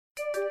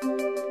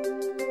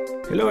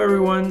Hello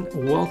everyone,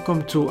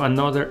 welcome to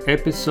another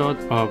episode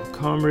of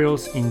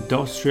Comreal's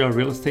Industrial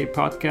Real Estate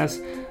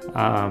Podcast.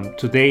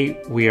 Today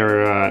we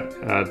are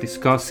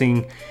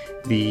discussing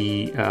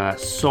the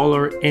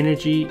solar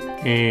energy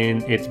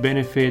and its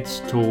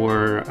benefits to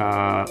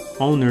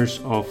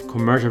owners of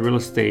commercial real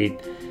estate,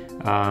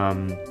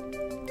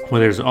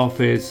 whether it's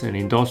office and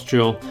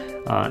industrial.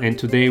 And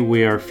today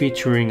we are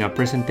featuring a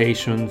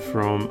presentation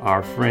from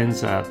our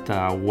friends at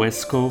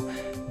Wesco.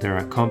 They're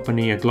a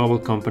global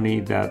company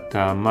that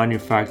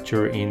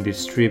manufactures and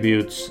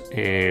distributes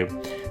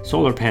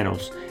solar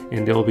panels,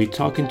 and they'll be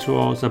talking to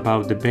us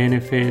about the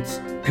benefits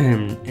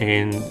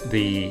and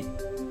the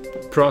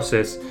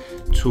process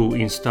to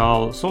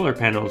install solar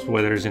panels,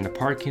 whether it's in the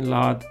parking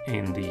lot,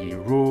 in the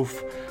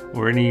roof,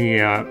 or any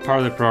part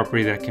of the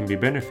property that can be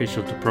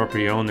beneficial to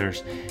property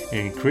owners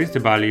and increase the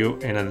value,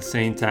 and at the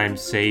same time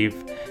save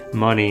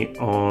money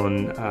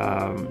on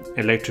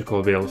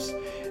electrical bills.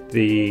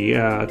 The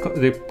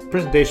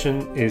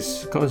presentation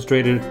is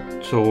concentrated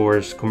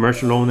towards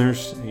commercial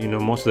owners.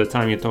 Most of the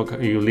time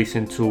you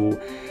listen to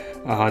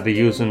the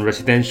use in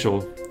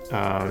residential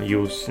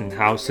use in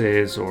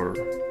houses or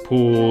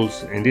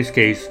pools. In this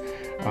case,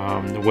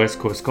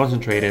 Wesco is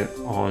concentrated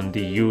on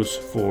the use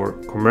for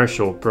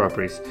commercial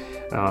properties.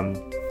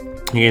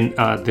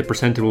 The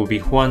presenter will be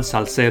Juan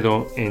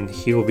Salcedo, and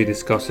he will be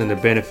discussing the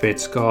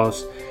benefits,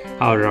 costs,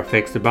 how it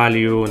affects the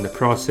value and the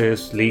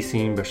process,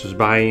 leasing versus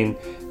buying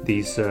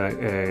these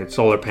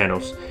solar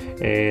panels.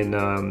 And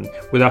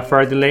without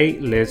further delay,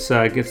 let's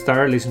get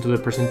started, listen to the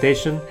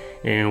presentation,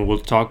 and we'll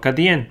talk at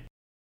the end.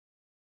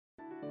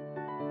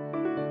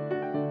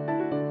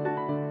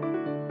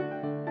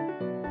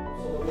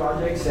 Solar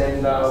projects,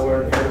 and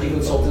we're energy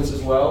consultants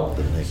as well.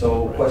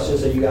 So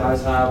questions that you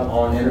guys have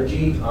on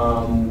energy,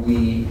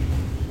 we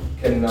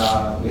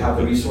have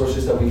the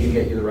resources that we can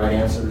get you the right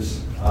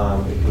answers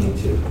if we need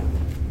to.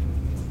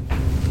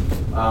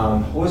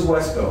 Who is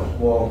Wesco?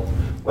 Well,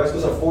 Wesco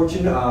is a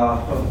Fortune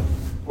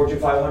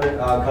 500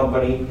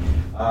 company,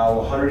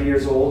 100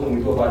 years old, and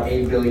we do about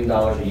 $8 billion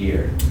a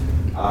year.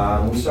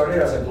 We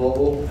started as a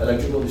global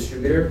electrical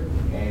distributor,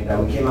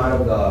 and we came out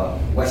of the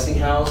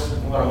Westinghouse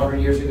about 100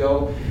 years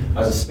ago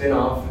as a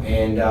spin-off,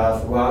 and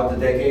throughout the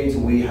decades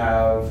we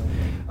have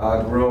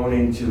grown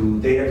into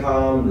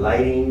datacom,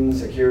 lighting,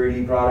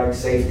 security products,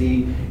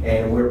 safety,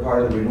 and we're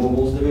part of the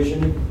renewables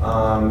division,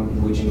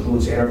 which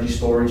includes energy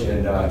storage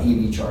and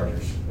EV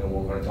chargers. And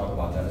we're going to talk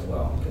about that as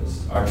well,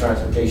 because our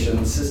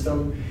transportation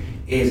system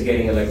is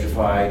getting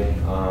electrified.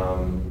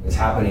 It's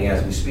happening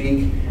as we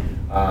speak.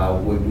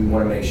 We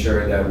want to make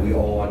sure that we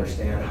all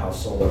understand how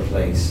solar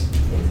plays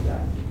into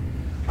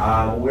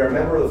that. We're a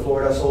member of the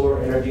Florida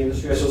Solar Energy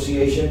Industry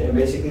Association, and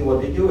basically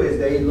what they do is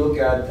they look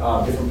at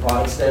different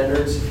product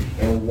standards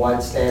and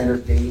what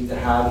standards they need to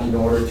have in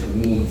order to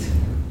meet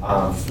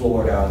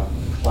Florida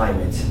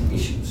climate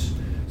issues.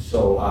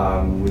 So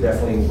we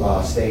definitely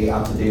stay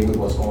up to date with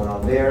what's going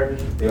on there.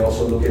 They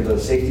also look at the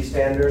safety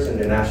standards and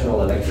the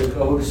National Electric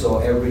Code. So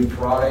every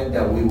product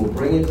that we will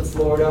bring into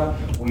Florida,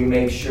 we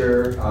make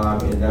sure,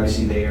 and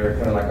obviously they are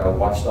kind of like a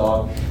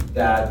watchdog,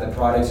 that the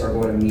products are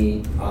going to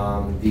meet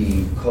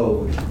the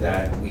code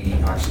that we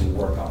actually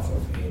work off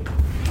of in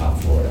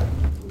Florida.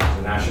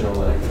 The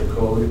National Electric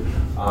Code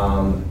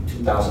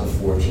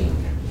 2014.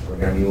 We're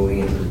going to be moving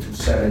into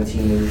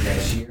 2017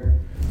 next year,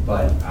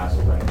 but as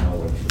of right now,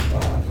 we're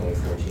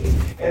 2014.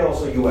 And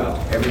also UL.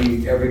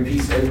 Every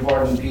piece, every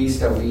part and piece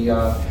that we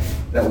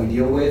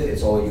deal with,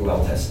 it's all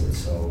UL tested.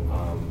 So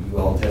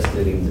UL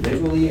tested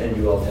individually and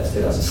UL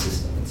tested as a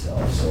system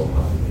itself. So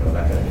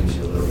that kind of gives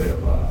you a little bit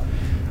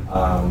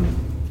of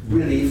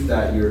relief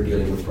that you're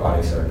dealing with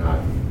products that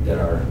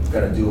are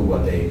going to do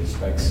what they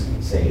specs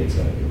say it's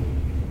going to do.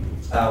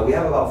 We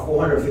have about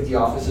 450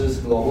 offices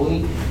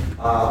globally.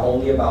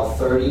 Only about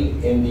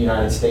 30 in the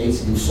United States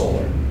do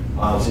solar.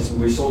 Since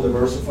we're so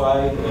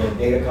diversified in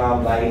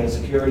datacom, lighting, and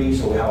security,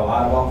 so we have a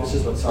lot of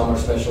offices, but some are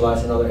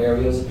specialized in other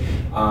areas.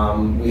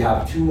 We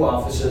have two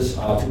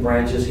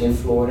branches in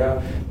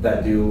Florida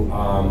that do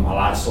a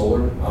lot of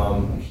solar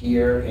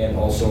here and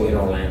also in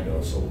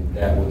Orlando. So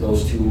with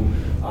those two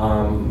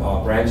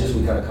branches,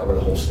 we kind of cover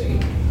the whole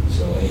state.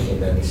 So anything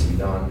that needs to be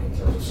done in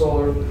terms of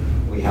solar,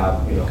 we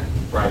have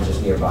branches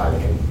nearby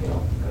that can kind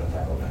of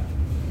tackle that.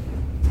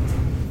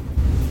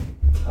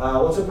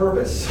 What's the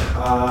purpose?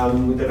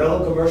 We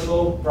develop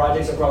commercial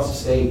projects across the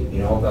state.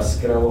 That's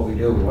kind of what we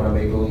do. We want to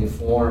make really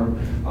informed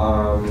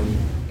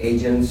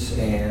agents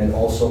and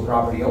also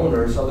property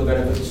owners of the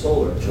benefits of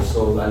solar, just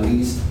so at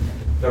least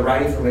the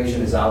right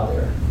information is out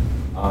there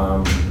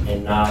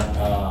and not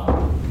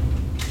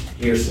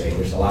hearsay.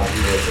 There's a lot of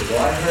people that say,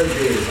 "Well, I heard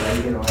this. I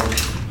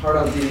heard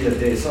on TV that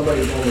this.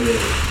 Somebody told me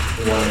this."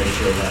 We want to make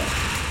sure that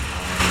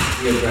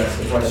we address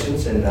the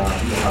questions and people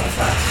have the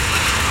facts.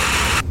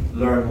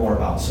 Learn more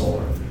about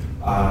solar.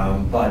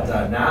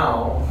 But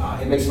now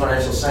it makes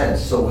financial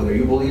sense. So whether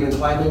you believe in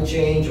climate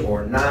change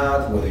or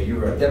not, whether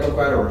you're a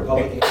Democrat or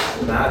Republican, it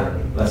doesn't matter.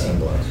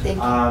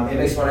 It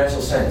makes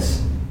financial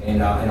sense.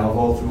 And I'll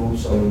go through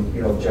some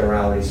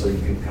generalities so you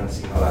can kind of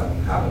see how that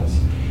happens.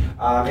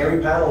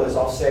 Every panel is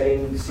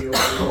offsetting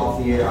CO2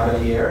 off the air, out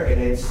of the air,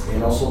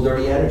 and also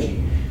dirty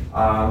energy.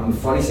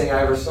 Funny thing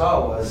I ever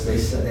saw was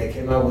they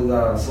came out with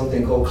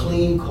something called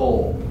clean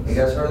coal. You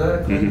guys heard of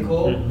that? Clean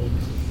coal? Do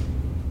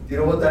you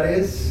know what that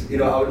is?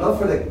 I would love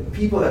for the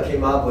people that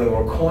came up with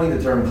or coined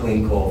the term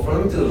clean coal, for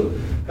them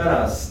to kind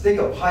of stick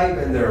a pipe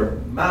in their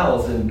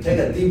mouth and take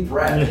a deep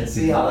breath and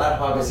see how that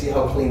happens, see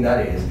how clean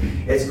that is.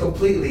 It's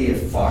completely a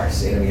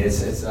farce. I mean,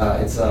 it's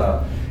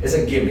a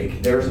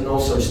gimmick. There's no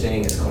such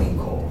thing as clean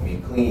coal. I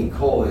mean, clean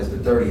coal is the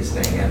dirtiest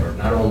thing ever.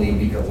 Not only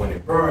because when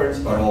it burns,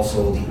 but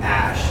also the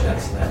ash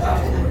that's left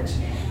afterwards.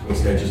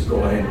 It's gonna just go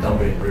ahead and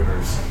dump it in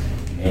rivers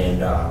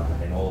and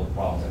all the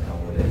problems that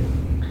come with it.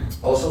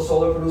 Also,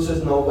 solar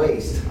produces no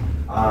waste.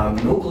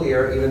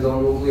 Nuclear, even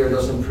though nuclear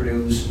doesn't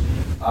produce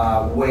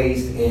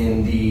waste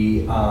in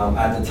the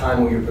at the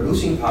time when you're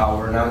producing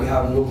power, now you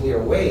have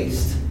nuclear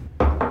waste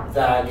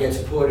that gets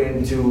put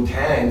into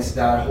tanks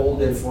that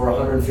hold it for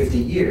 150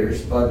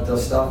 years, but the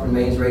stuff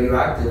remains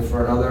radioactive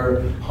for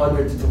another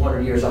 100 to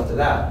 200 years after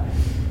that.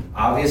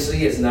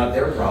 Obviously, it's not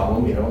their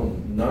problem.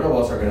 None of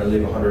us are going to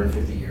live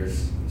 150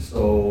 years,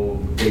 so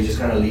they're just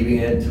kind of leaving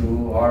it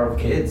to our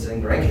kids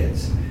and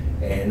grandkids,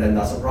 and then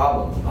that's a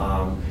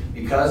problem.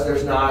 Because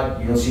there's not,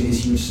 you don't see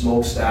these huge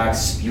smokestacks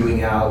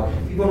spewing out,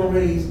 people don't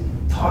really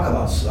talk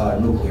about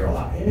nuclear a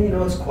lot. And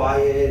it's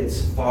quiet,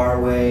 it's far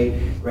away,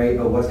 right?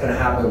 But what's going to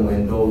happen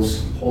when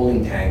those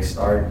holding tanks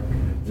start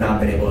not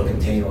being able to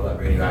contain all that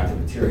radioactive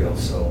material?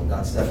 So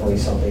that's definitely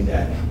something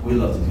that we'd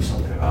love to do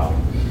something about.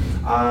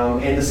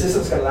 And the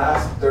system's going to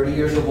last 30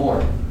 years or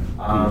more.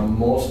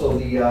 Most of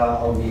the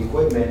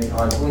equipment,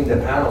 including the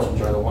panels,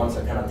 which are the ones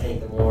that kind of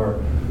take the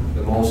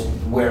most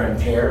wear and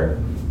tear,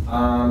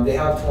 they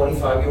have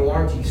 25-year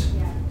warranties.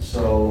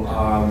 So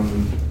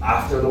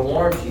after the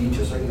warranty,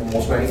 just like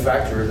most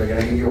manufacturers, they're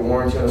going to give you a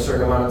warranty on a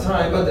certain amount of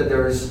time, but that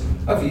there's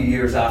a few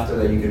years after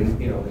that you can,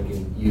 they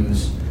can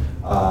use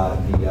the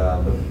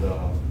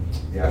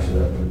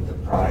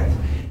product.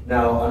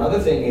 Now, another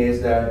thing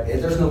is that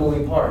there's no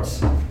moving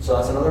parts, so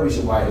that's another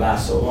reason why it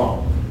lasts so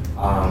long.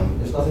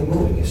 There's nothing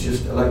moving. It's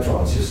just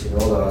electrons. Just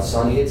the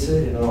sun hits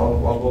it.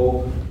 I'll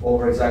go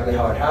over exactly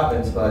how it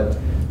happens, but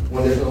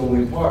when there's no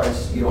moving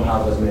parts, you don't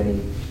have as many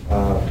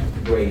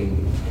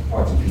degrading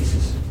parts and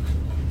pieces.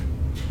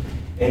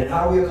 And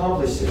how do we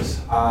accomplish this?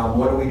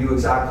 What do we do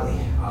exactly?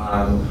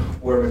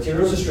 We're a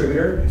materials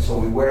distributor, so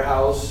we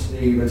warehouse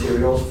the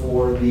materials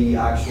for the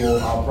actual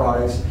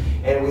products,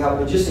 and we have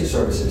logistics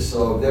services.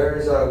 So if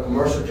there's a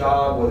commercial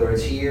job, whether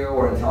it's here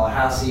or in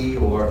Tallahassee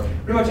or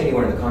pretty much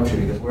anywhere in the country,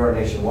 because we're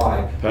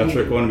nationwide.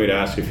 Patrick wanted me to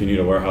ask if you need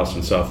a warehouse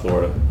in South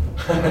Florida.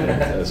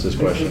 That's his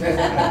question.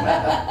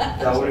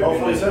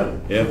 Hopefully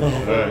soon. Yeah. All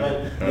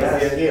right.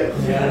 That's the idea.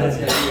 Yeah, that's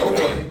the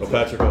idea. Well,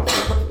 Patrick,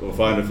 we'll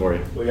find it for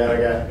you. We got a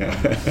guy.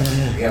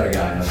 We got a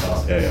guy. That's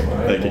awesome. Yeah.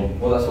 Right. Thank you.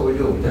 Well, that's what we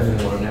do. We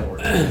definitely want to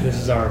network. This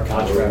is our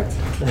contract.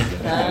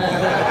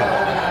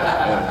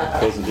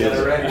 Close the deals. Get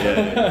it ready.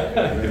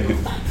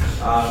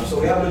 Yeah. So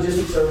we have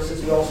logistics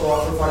services. We also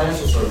offer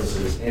financial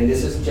services, and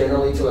this is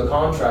generally to a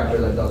contractor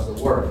that does the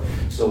work.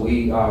 So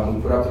we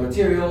put up the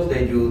materials,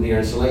 they do the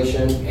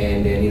installation,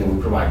 and then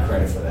we provide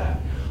credit for that.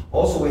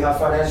 Also, we have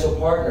financial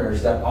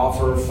partners that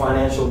offer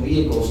financial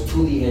vehicles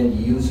to the end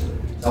user.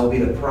 That will be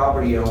the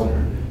property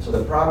owner. So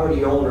the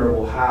property owner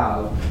will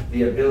have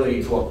the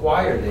ability to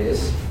acquire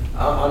this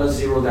on a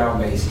zero down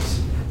basis.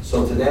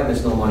 So to them,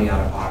 it's no money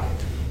out of pocket.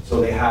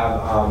 So they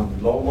have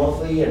low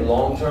monthly and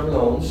long-term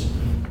loans.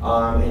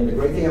 And the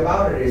great thing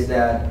about it is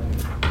that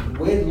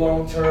with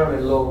long-term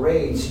and low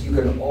rates, you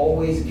can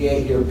always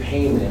get your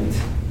payment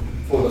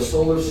for the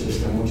solar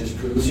system, which is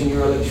producing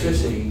your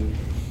electricity,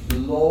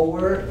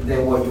 lower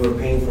than what you were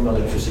paying from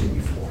electricity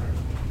before.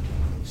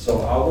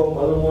 So I'll go a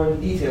little more in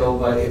detail,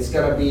 but it's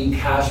gonna be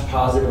cash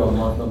positive on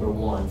month number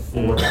 1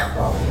 for that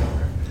property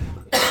owner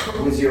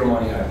with zero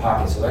money out of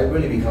pocket. So that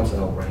really becomes a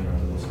no-brainer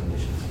under those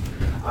conditions.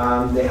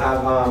 They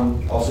have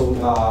also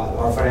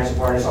our financial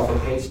partners offer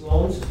PACE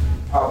loans.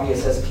 Property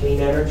assessed clean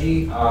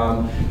energy.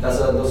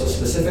 Those are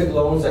specific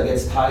loans that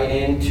gets tied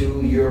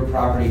into your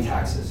property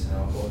taxes. And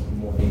I'll go into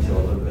more detail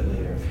a little bit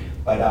later.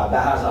 But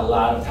that has a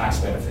lot of tax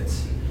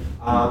benefits.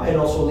 And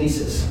also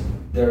leases.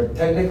 They're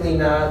technically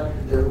not,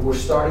 we're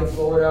starting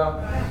Florida,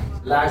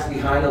 lags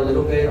behind a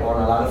little bit on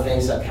a lot of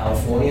things that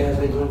California has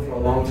been doing for a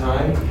long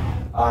time.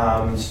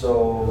 And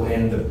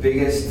the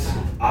biggest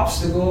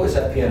obstacle is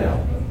at P&L,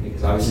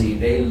 because obviously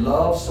they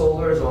love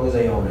solar as long as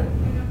they own it,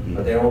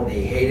 but they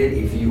hate it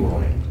if you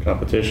own it.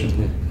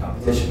 Competition.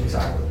 Competition,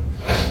 exactly.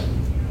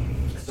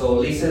 So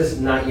leases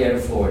not yet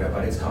in Florida,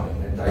 but it's coming.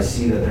 And I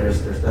see that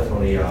there's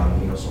definitely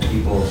some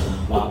people,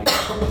 some lobbying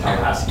in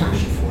Tallahassee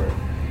pushing for it.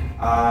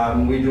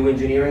 We do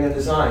engineering and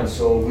design,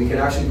 so we can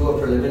actually do a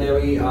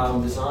preliminary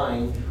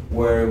design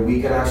where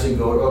we can actually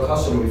go to a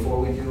customer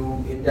before we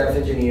do in-depth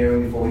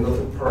engineering, before we go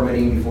through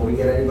permitting, before we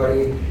get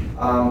anybody,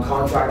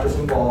 contractors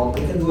involved.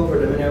 We can do a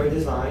preliminary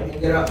design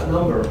and get a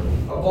number,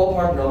 a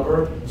ballpark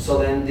number, so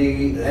then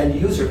the end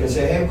user can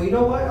say, hey, well, you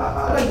know what,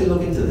 I'd like to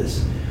look into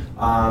this.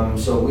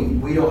 So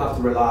we don't have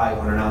to rely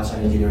on an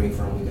outside engineering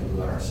firm, we can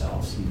do it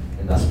ourselves.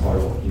 And that's part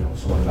of,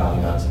 some of the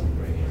value adds that we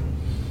bring in.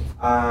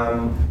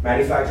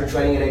 Manufacturer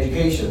training and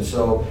education.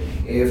 So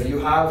if you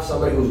have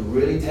somebody who's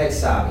really tech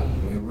savvy,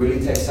 and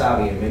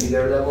maybe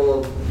their level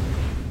of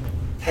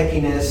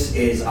techiness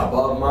is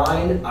above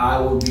mine,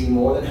 I would be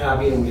more than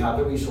happy, and we have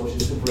the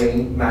resources to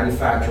bring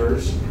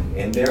manufacturers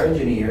and their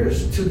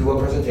engineers to do a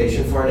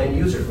presentation for an end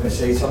user. Let's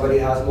say somebody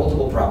has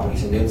multiple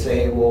properties and they'd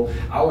say, well,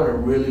 I want to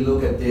really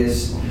look at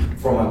this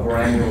from a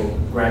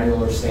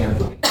granular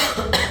standpoint.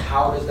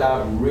 How does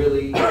that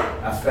really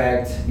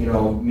affect,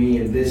 me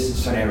in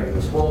this scenario?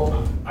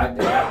 Well,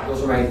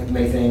 those are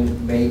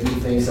maybe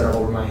things that are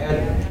over my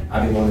head.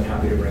 I'd be more than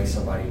happy to bring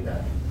somebody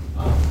that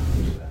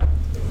can do that,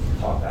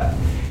 talk that.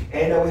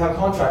 And we have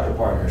contractor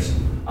partners.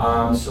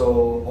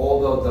 So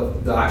all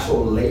the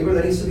actual labor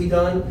that needs to be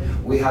done,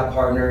 we have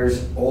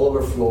partners all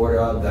over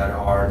Florida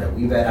that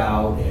we vet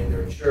out, and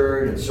they're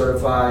insured and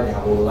certified, they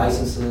have all the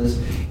licenses,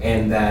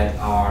 and that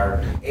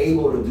are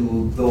able to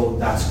do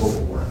that scope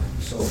of work.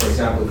 So for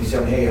example, if you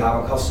say, hey, I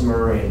have a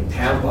customer in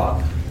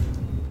Tampa,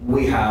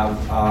 we have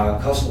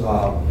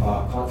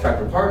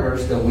contractor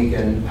partners that we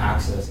can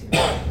access in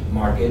the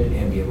market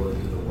and be able to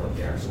do the work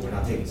there. So we're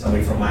not taking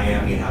somebody from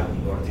Miami and having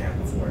to go to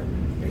Tampa for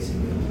it,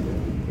 basically.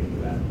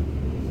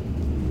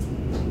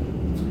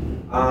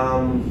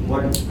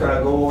 We're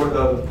gonna go over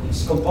the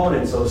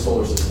components of the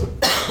solar system.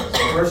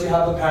 So first you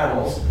have the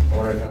panels. I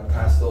want to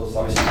pass those.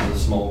 Obviously, this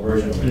is a small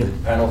version of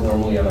it. Panels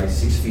normally are like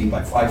 6 feet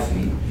by 5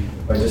 feet,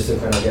 but just to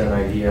kind of get an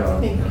idea.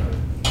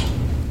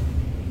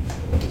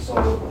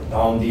 So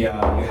on the you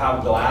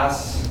have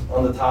glass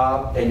on the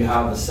top, and you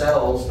have the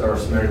cells that are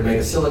made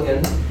of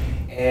silicon,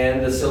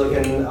 and the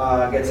silicon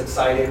gets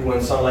excited when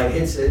sunlight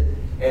hits it,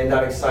 and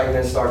that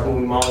excitement starts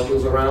moving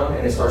molecules around,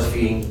 and it starts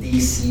feeding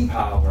DC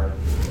power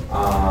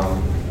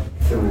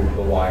through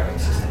the wiring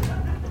system.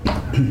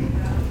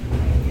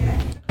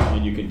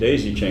 And you can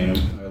daisy chain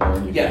them. I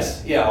learned.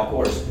 Yes, yeah, of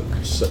course.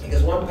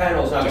 Because one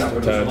panel is not going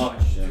to produce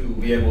much to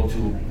be able to,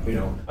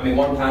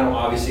 one panel,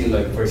 obviously,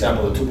 like for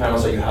example, the 2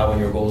 panels that you have on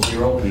your Goal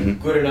Zero,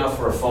 good enough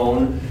for a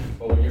phone,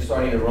 but when you're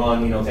starting to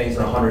run, things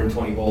that are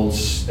 120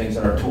 volts, things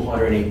that are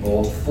 208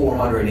 volts,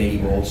 480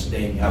 volts,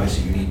 then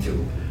obviously you need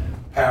to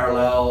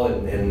parallel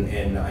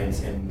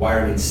and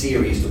wire in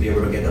series to be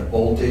able to get the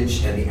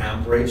voltage and the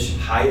amperage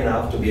high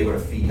enough to be able to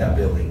feed that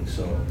building.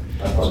 So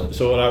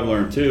what I've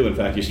learned too, in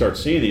fact, you start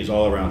seeing these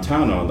all around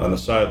town on the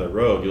side of the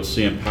road. You'll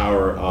see them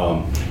power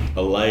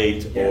a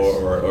light, yes,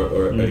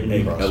 or an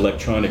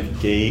electronic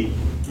gate,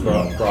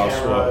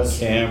 crosswalk,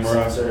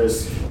 camera.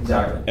 Sensors,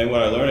 exactly. And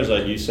what I learned is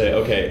like you say,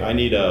 okay, I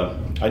need to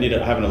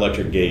have an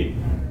electric gate,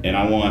 and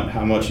I want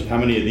how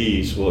many of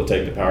these will it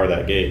take to power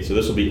that gate? So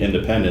this will be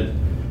independent.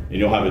 And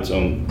you'll have its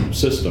own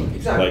system.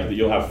 Exactly. Like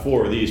you'll have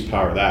 4 of these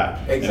power that.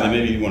 Exactly. And then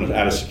maybe you want to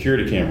add a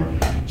security camera.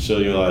 So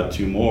you'll add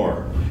 2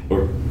 more.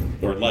 Or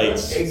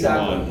lights.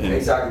 Exactly.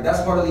 Exactly.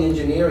 That's part of the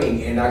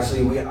engineering, and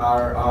actually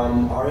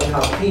our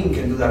in-house team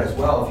can do that as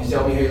well. If you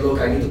tell me, hey,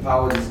 look, I need to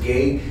power this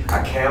gate,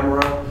 a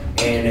camera,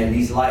 and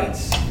these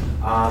lights.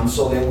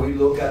 So then we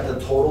look at the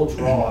total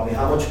draw.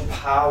 How much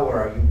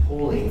power are you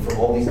pulling from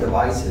all these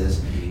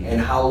devices,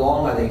 and how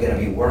long are they going to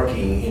be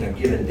working in a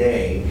given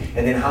day,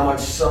 and then how much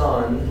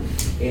sun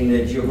in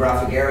the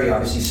geographic area.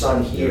 Obviously,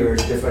 sun here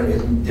is different,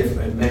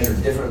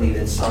 measured differently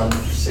than sun,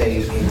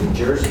 say, in New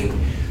Jersey.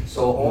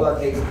 So all that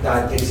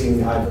takes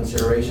into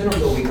consideration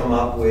until we come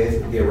up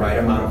with the right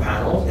amount of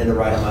panels and the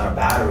right amount of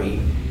battery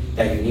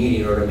that you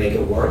need in order to make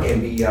it work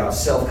and be a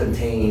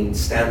self-contained,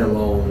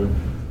 standalone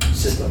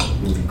system.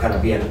 Kind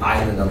of be an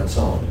island on its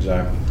own.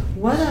 Exactly.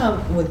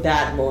 What would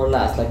that more or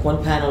less, like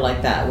one panel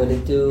like that, would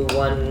it do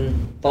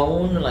one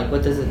phone? Like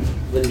what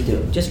would it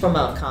do? Just from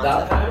a concept.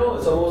 That panel,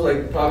 it's almost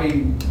like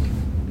probably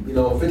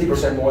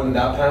 50% more than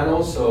that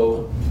panel.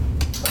 So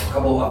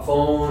a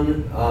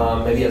phone,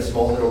 maybe a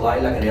small little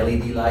light, like an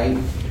LED light.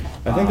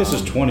 I think this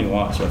is 20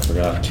 watts, I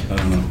forgot. I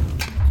don't know.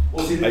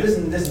 Well, see, this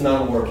is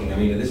not working.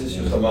 This is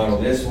just a model.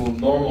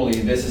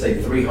 Normally, this is a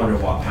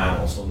 300 watt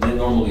panel. So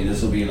normally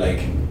this will be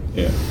like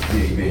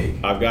really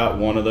big. I've got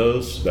one of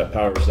those that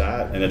powers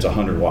that, and it's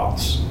 100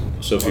 watts.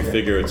 So if you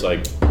figure it's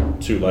like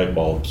 2 light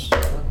bulbs.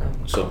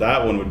 So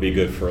that one would be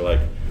good for like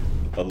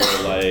a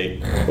little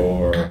light,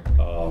 or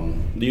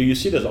you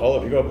see those all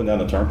over. You go up and down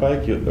the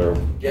turnpike,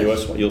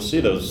 you'll see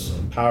those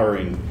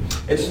powering.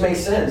 It just makes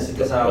sense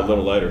because a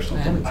little light or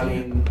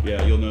something.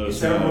 Yeah, you'll notice.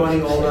 Instead of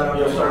running all that,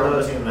 you'll start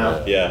noticing them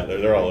now. Yeah,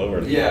 they're all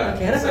over. Yeah.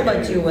 Okay, I don't know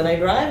about you. When I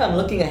drive, I'm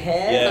looking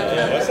ahead.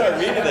 Yeah. I started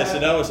reading this,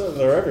 and now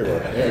they're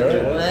everywhere.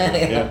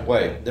 Yeah.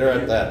 Wait, they're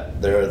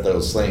at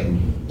those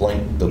thing.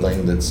 Blink, the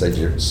thing that said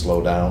you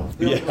slow down.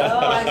 Yeah.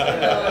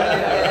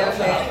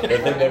 The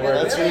thing they were.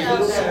 That's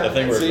the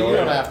thing we're. So you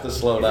don't have to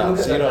slow down,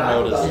 so you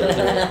don't notice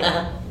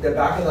it. The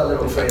back of that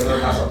little trailer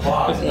has a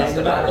box, and that's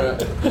the battery.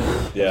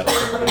 Yeah.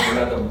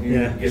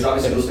 Because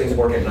obviously those things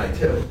work at night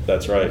too.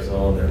 That's right.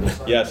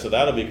 So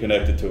that'll be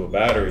connected to a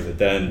battery that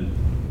then.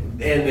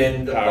 And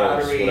then the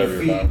battery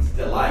feeds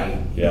the light,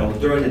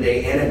 during the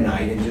day and at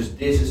night, and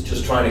this is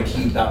just trying to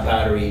keep that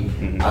battery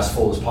as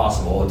full as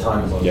possible all the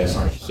time as long as the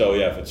sun shines. So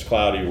if it's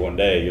cloudy one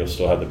day, you'll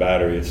still have the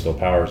battery. It still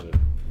powers it.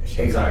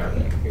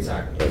 Exactly.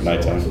 At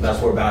nighttime. So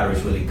that's where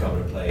batteries really come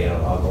into play.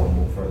 I'll go a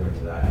little further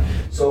into that.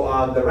 So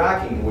the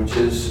racking, which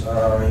is, you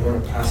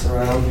want to pass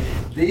around,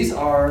 these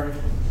are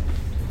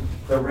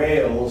the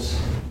rails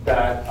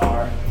that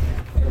are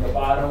in the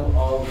bottom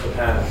of the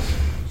panels.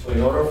 So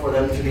in order for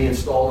them to be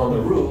installed on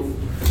the roof,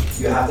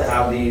 you have to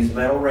have these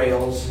metal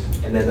rails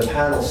and then the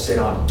panels sit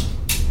on them.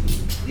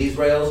 These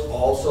rails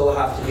also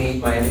have to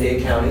meet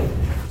Miami-Dade County.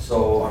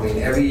 So, I mean,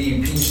 every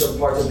piece of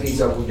parts and pieces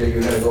that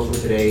you're gonna go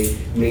through today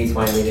meets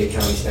Miami-Dade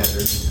County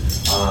standards.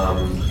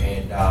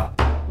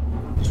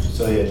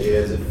 So the idea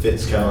is it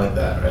fits kind of like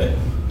that, right?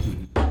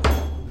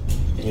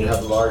 And you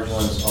have the large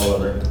ones all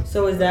over.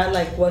 So is that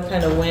like, what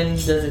kind of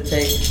wind does it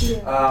take?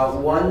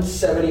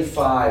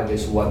 175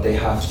 is what they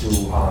have to,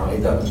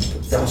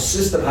 the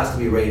system has to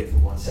be rated for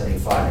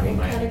 175 in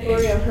What Miami-Dade.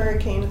 category of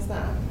hurricane is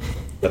that?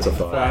 That's a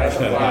 5. That's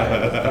a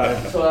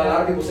 5. So a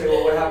lot of people say,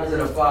 well, what happens in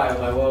a 5?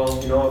 I'm like, well,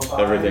 you know, a 5.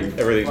 Everything's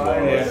five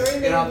blown away.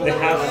 is- Get out the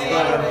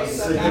house.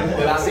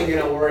 The last thing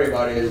you're gonna worry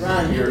about is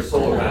your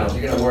solar panels.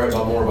 You're gonna worry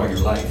about more about your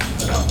life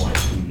at that point.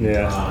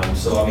 Yeah.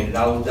 So I mean,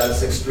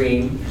 that's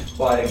extreme,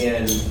 but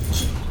again,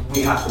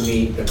 we have to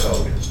meet the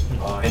code.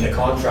 And the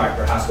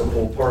contractor has to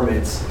pull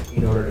permits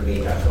in order to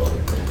meet that code.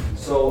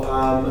 So,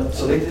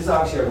 so this is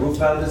actually a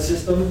roof-mounted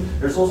system.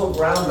 There's also a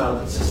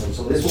ground-mounted system.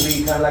 So this will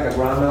be kind of like a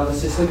ground-mounted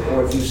system,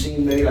 or if you've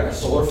seen maybe like a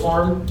solar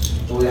farm,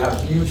 so they have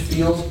huge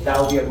fields, that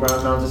will be a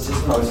ground-mounted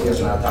system. Obviously,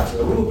 it's not attached to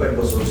the roof, but it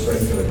goes straight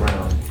to the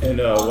ground. And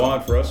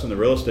Juan, for us in the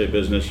real estate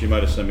business, you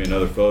might have sent me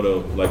another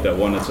photo, like that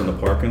one that's in the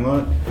parking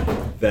lot.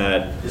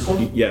 That, This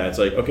one? yeah, it's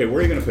like, okay, where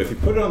are you gonna put? If you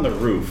put it on the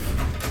roof,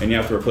 and you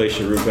have to replace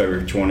your roof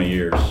every 20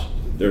 years,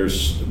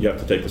 you have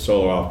to take the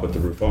solar off, put the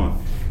roof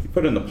on. You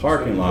put it in the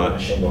parking lot,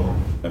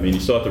 I mean, you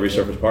still have to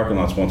resurface parking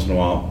lots once in a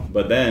while,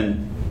 but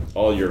then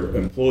all your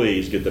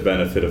employees get the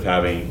benefit of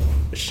having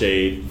a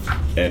shade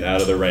and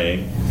out of the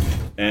rain,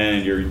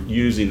 and you're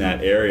using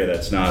that area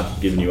that's not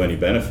giving you any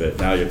benefit.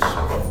 Now it's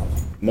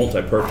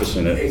multi-purpose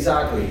in it,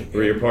 Exactly.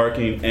 where you're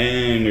parking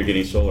and you're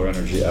getting solar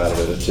energy out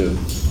of it too.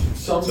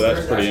 Some, So that's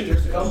there's pretty actually,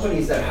 there's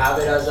companies that have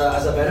it as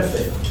a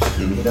benefit,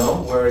 you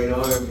know, where, you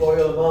know, an employee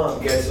of the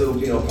month gets to,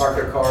 you know, park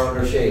their car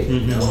under shade,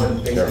 you know,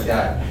 and things like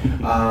that.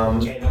 And I'm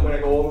gonna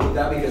go over with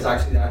that because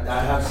actually that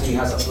actually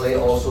has a play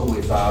also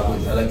with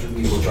electric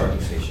vehicle charging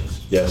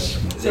stations. Yes.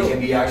 They can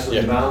be actually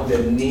Yeah.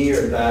 mounted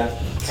near that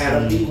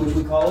canopy, which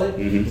we call it.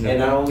 Mhm. And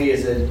not only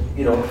is it,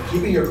 you know,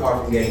 keeping your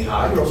car from getting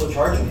hot, you're also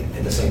charging it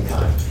at the same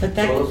time. But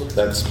that- So those-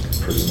 That's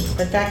pretty.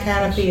 But that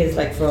canopy is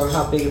like for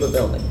how big of a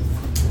building?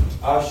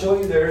 I'll show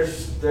you,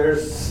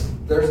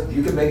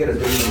 you can make it as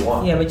big as you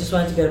want. Yeah, we just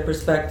wanted to get a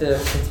perspective,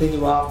 since we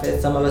do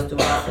office, some of us do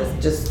office,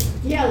 just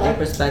Yeah, a like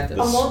perspective.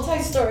 a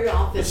multi-story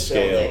office The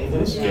scale, building, the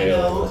you scale.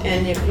 know,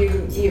 and if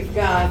you've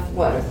got,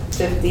 what, a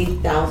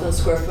 50,000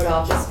 square foot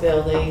office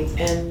building,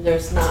 and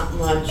there's not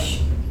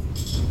much,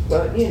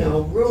 but, you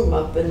know, room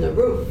up in the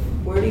roof,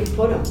 where do you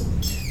put them?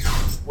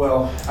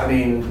 Well, I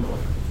mean,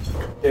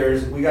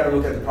 we gotta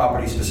look at the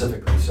property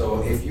specifically.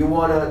 So if you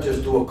wanna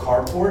just do a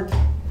carport,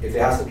 if it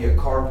has to be a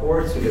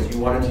carport, it's because you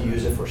wanted to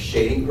use it for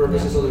shading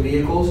purposes of the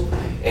vehicles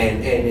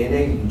and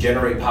then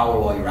generate power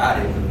while you're at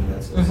it. I mean,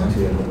 that's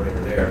actually a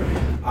no-brainer there.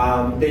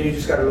 Then you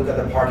just gotta look at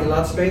the parking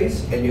lot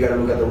space and you gotta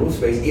look at the roof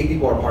space if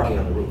people are parking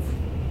on the roof.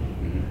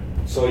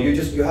 So you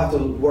have to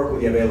work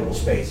with the available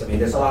space. I mean,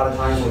 there's a lot of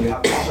times when you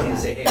have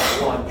companies say, hey,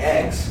 I want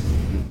X,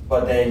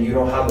 but then you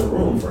don't have the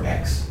room for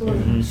X.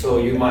 So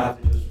you might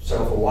have to just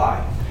settle for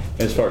Y.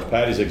 As far as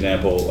Patty's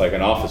example, like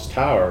an office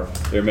tower,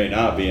 there may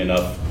not be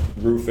enough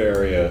roof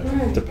area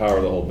Right. to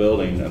power the whole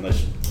building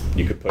unless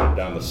you could put it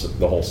down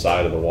the whole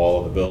side of the wall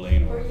of the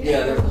building. Or,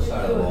 Yeah, there's a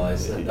side of the wall.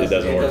 It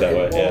doesn't work that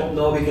way, yeah. Well,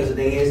 no, because the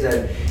thing is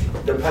that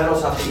the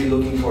panels have to be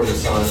looking toward the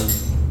sun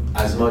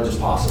as much as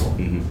possible.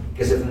 Mhm.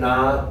 Because if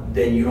not,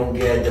 then you don't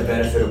get the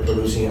benefit of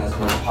producing as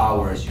much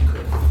power as you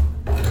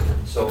could.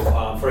 So,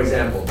 for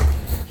example,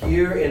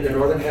 here in the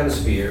Northern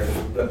Hemisphere,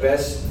 the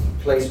best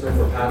placement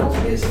for panels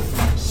is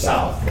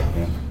south.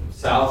 Yeah.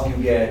 South,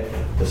 you get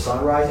the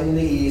sun rising in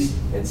the east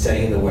and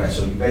setting in the west.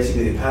 So you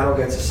basically, the panel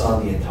gets the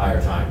sun the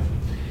entire time.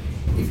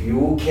 If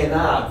you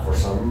cannot, for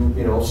some,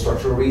 you know,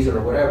 structural reason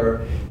or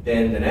whatever,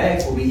 then the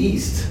next will be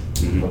east.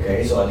 Mhm.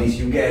 Okay, so at least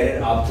you get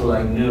it up to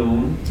like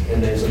noon,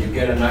 and then so you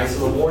get a nice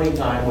little morning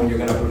time when you're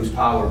gonna produce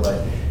power,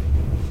 but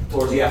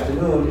towards the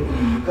afternoon,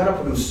 you're gonna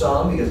produce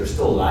some because they're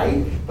still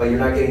light, but you're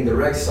not getting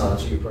direct sun,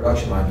 so your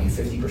production might be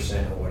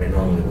 50% of what it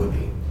normally would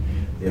be.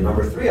 The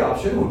number 3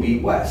 option would be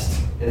west,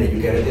 and then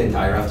you get it the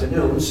entire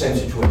afternoon, same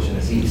situation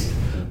as east.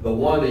 The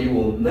one that you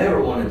will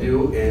never want to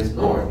do is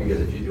north, because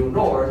if you do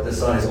north, the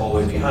sun is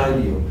always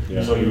behind you.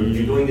 Yeah. So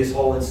you're doing this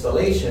whole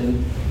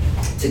installation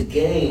to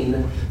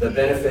gain the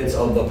benefits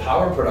of the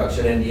power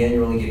production, and the end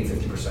you're only getting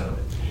 50% of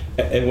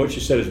it. And what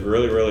you said is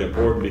really, really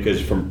important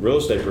because from real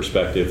estate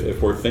perspective,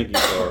 if we're thinking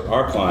for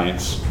our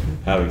clients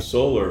having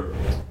solar,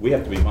 we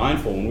have to be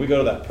mindful. When we go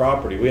to that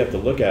property, we have to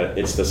look at it.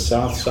 It's the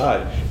south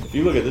side. If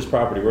you look at this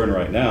property we're in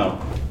right now,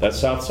 that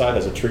south side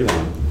has a tree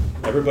line.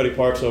 Everybody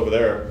parks over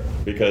there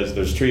because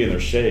there's tree and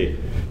there's shade.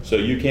 So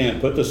you can't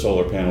put the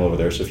solar panel over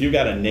there. So if you've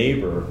got a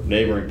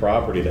neighboring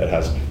property that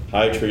has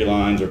high tree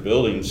lines or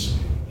buildings,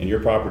 and your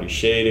property's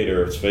shaded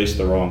or it's faced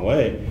the wrong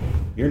way,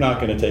 you're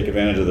not going to take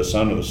advantage of the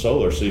sun or the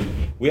solar. So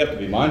we have to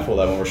be mindful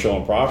of that when we're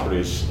showing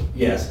properties.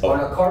 Yes, on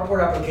a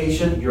carport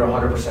application, you're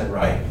 100%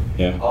 right.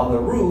 Yeah. On the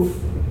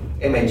roof,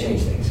 it may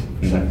change things.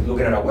 So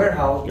looking at a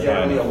warehouse, You're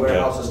generally right, a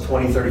warehouse is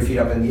 20, 30 feet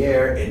up in the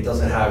air, it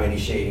doesn't have any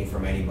shading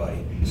from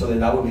anybody. So then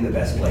that would be the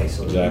best place.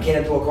 So Exactly. you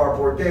can't do a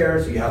carport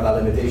there, so you have that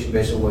limitation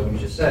based on what you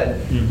just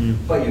said,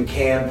 but you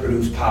can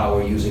produce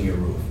power using your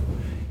roof.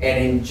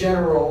 And in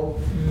general,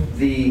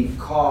 the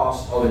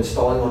cost of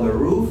installing on the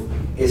roof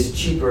is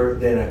cheaper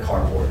than a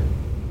carport,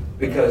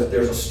 because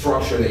there's a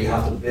structure that you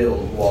have to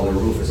build while the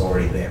roof is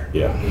already there.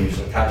 Yeah. And you're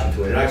just attaching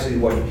to it. And actually,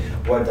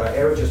 what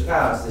Eric just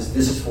passed is,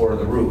 this is for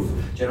the roof.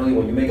 Generally,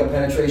 when you make a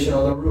penetration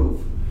on the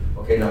roof,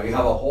 okay, now you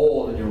have a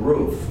hole in your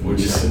roof,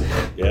 which is,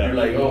 Yeah. you're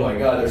like, oh my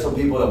God, there's some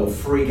people that will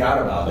freak out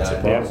about That's that.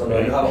 a problem, So now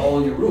you have a hole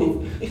in your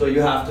roof, so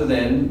you have to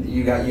then,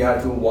 you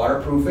have to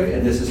waterproof it,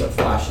 and this is a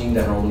flashing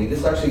that normally,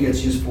 this actually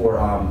gets used for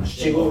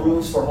shingle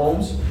roofs for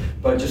homes.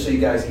 But just so you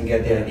guys can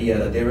get the idea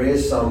that there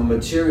is some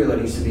material that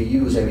needs to be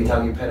used every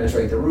time you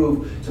penetrate the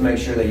roof to make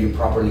sure that you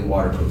properly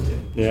waterproofed it.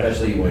 Yeah.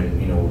 Especially when,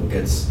 it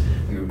gets,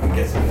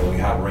 we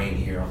have rain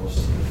here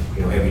almost,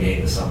 every day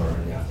in the summer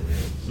and the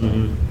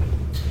afternoon.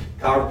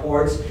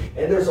 Carports,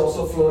 and there's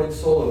also floating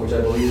solar, which I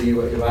believe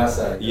you asked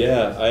that.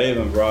 Yeah, I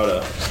even brought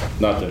a,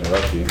 not to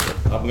interrupt you,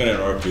 I'm going to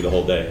interrupt you the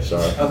whole day,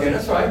 sorry. Okay,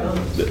 that's right. No.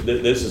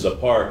 This is a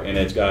park, and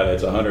it's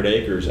 100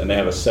 acres, and they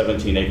have a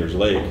 17 acres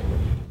lake.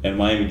 In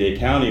Miami-Dade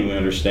County, we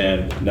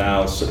understand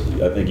now, I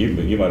think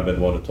you might have been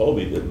the one who told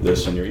me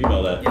this in your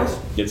email, that Yes.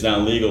 it's now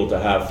legal to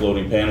have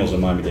floating panels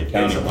in Miami-Dade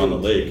County Yes, on the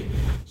lake.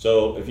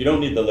 So if you don't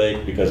need the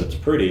lake because it's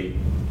pretty,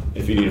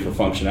 if you need it for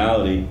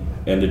functionality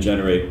and to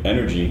generate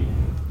energy,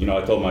 I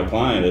told my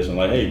client this, I'm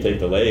like, hey, you take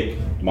the lake, you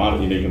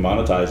can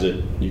monetize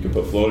it, you can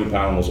put floating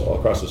panels all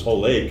across this whole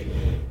lake,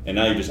 and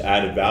now you just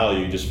added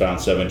value, you just found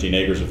 17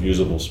 acres of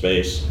usable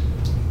space.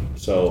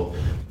 So,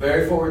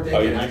 Very forward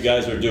thinking. you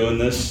guys are doing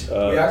this?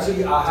 We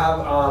actually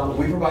have,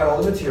 we provide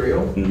all the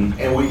material,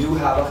 and we do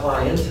have a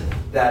client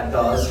that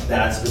does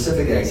that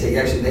specifically.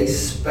 Actually, they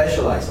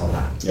specialize on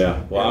that.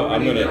 Yeah, well,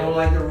 I'm They gonna, don't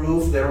like the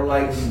roof, they don't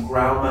like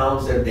ground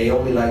mounts, they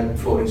only like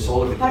floating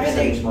solar. How do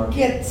they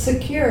get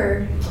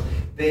secured?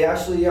 They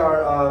actually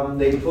are,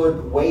 they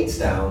put weights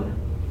down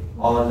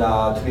on,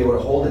 to be able to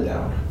hold it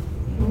down.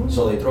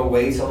 So they throw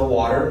weights on the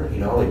water,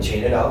 they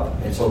chain it up,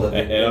 and so the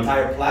And-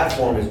 entire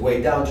platform is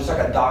weighed down, just like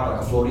a dock,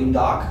 like a floating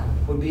dock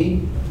would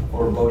be,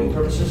 for boating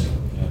purposes.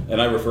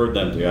 and I referred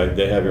them to you,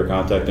 they have your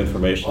contact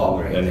information, Oh,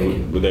 great, thank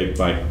and they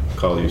might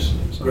call you.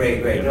 So,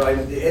 Great. yeah. No,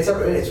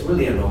 it's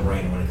really a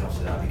no-brainer when it comes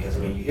to that, because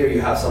here you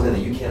have something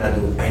that you cannot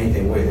do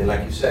anything with, and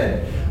like you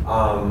said,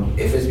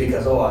 if it's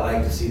because, I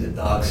like to see the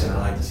ducks and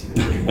I like to see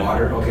the pretty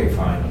water, okay,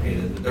 fine, okay,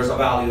 there's a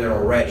value there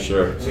already.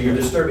 Sure. So you're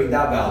disturbing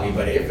that value,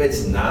 but if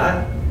it's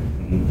not,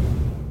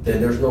 then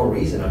there's no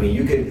reason.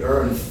 You could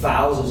earn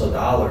thousands of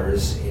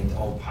dollars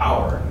on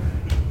power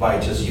by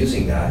just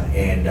using that,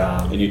 and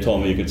And you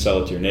told me you could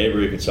sell it to your neighbor,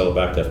 you could sell it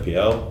back to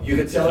FPL. you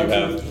could sell if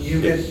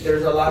it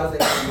there's a lot of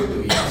things you could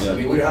do, yes.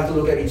 Yeah. We'd have to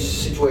look at each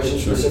situation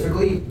Sure.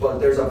 specifically, but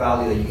there's a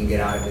value that you can get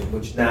out of it,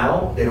 which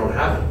now they don't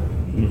have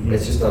it.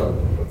 It's just a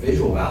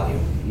visual value,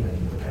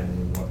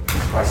 and what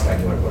price tag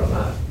you want to put on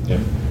that. Yeah.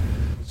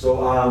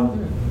 So,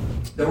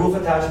 the roof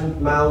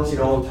attachment mounts,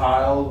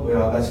 tile,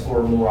 that's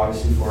for more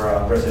obviously for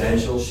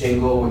residential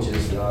shingle, which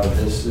is,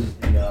 this is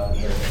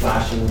the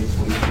flashing,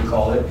 we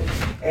call it,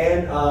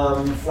 and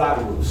flat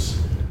roofs.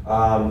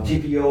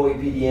 TPO,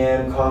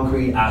 EPDM,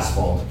 concrete,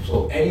 asphalt.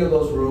 So any of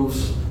those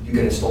roofs you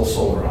can install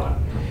solar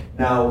on.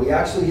 Now, we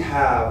actually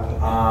have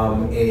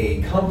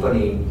a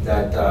company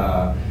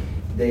that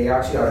they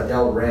actually are at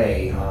Del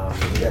Rey.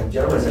 The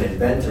gentleman is an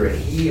inventor, and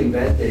he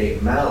invented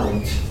a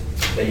mount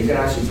that you can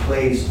actually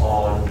place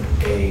on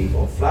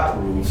flat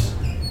roofs.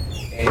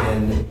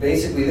 And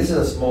basically, this is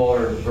a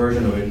smaller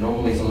version of it.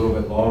 Normally, it's a little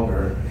bit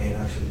longer. And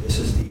actually, this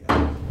is the.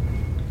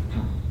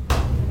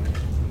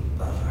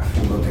 If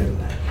you look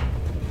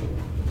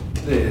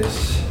at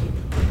this,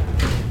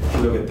 if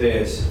you look at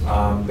this,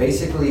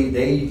 basically,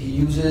 he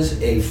uses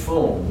a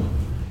foam.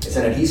 It's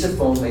an adhesive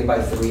foam made by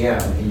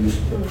 3M. And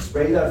you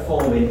spray that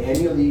foam in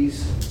any of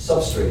these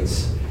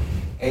substrates,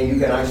 and you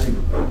can actually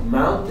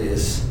mount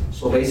this.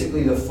 So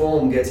basically, the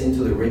foam gets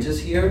into the ridges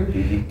here,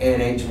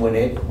 and when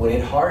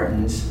it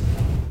hardens,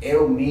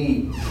 it'll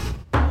meet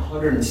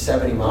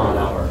 170 mile an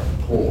hour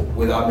pull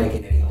without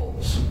making any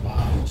holes.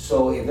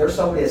 So if there's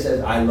somebody that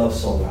says, "I love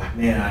solar,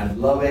 man, I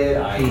love it.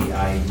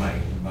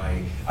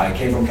 I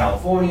came from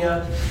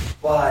California,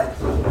 but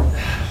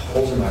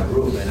holes in my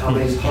roof, and how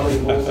many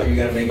holes are you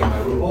gonna make in my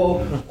roof?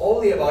 Oh,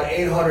 only about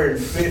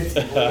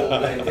 850 holes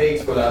that it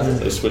takes for that."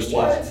 They switched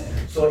What?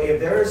 So if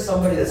there is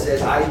somebody that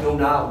says, "I do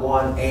not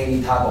want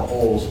any type of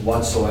holes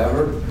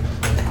whatsoever,"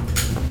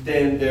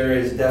 then there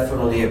is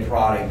definitely a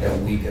product that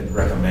we could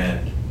recommend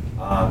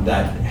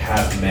that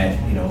has met,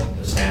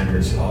 the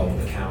standards of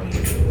the county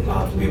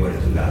to be able to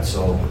do that.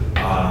 So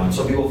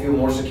Some people feel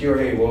more secure.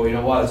 Hey, well, you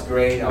know what? It's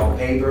great on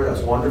paper.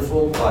 That's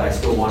wonderful, but I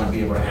still want to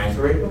be able to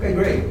anchor it. Okay,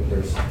 great.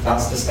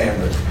 That's the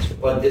standard.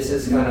 But this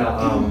is kind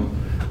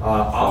of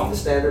off the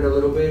standard a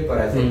little bit. But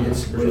I think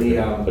it's really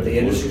the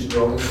industry's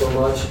growing so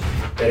much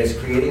that it's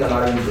creating a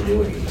lot of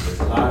ingenuity. There's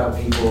a lot of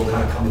people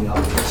kind of coming up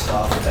with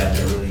stuff that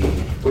they're really,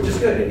 which is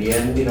good. In the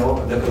end, you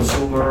know, the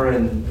consumer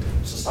and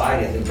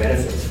society, I think,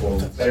 benefits from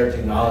better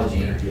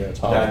technology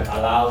that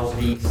allows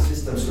these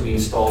systems to be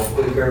installed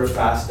quicker,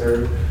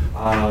 faster,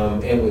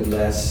 and with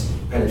less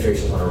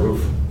penetrations on a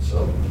roof.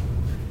 So,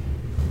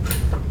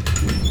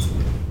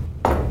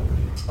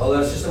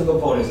 other system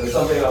components. That's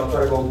something I'll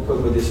try to go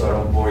quick with this so I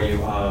don't bore you.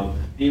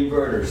 The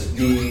inverters.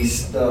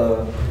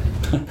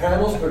 The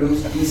panels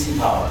produce DC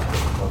power.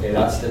 Okay,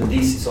 that's the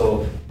DC.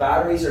 So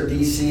batteries are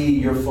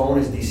DC. Your phone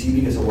is DC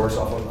because it works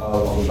off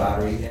of a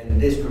battery, and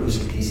this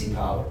produces DC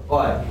power.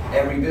 But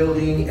every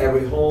building,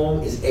 every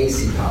home is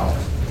AC power.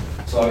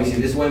 So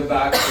obviously this went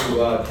back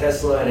to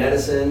Tesla and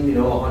Edison, you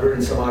know, 100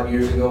 and some odd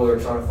years ago. We were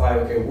trying to find,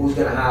 okay, who's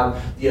gonna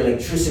have the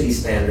electricity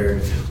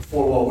standard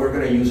for what we're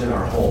gonna use in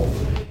our home?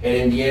 And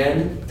in the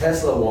end,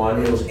 Tesla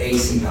won, it was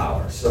AC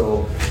power.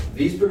 So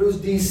these produce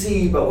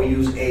DC, but we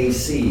use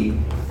AC.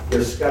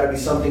 There's gotta be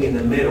something in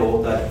the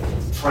middle that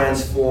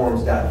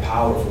transforms that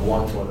power from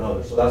one to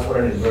another. So that's what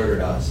an inverter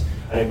does.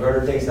 An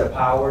inverter takes the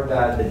power,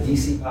 the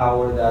DC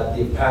power that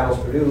the panels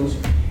produce,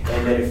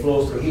 and then it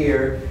flows through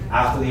here.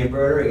 After the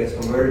inverter, it gets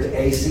converted to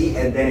AC,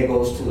 and then it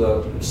goes to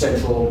the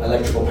central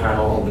electrical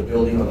panel of the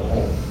building or the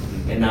home.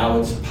 And now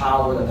it's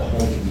power that the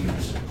home can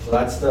use. So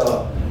that's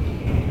the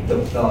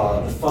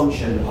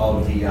function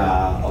of the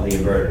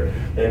inverter.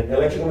 And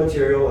electrical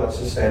material, that's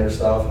the standard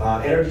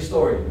stuff. Energy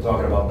storage, we're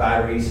talking about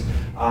batteries.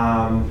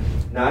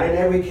 Not in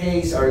every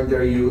case are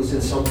they used.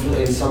 In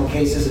some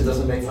cases, it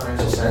doesn't make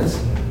financial sense,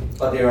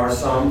 but there are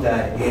some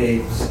that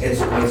it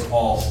makes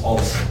all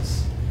the sense.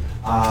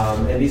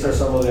 And these are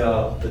some of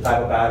the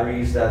type of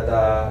batteries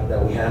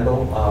that we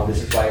handle.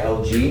 This is by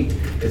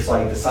LG. It's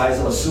like the size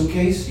of a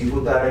suitcase. You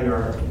put that in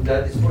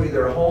it's for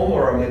either a home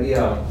or maybe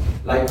a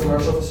light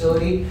commercial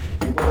facility.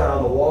 You put that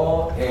on the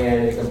wall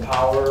and it can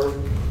power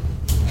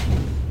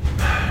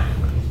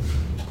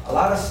a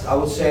lot of, I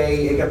would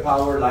say it can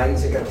power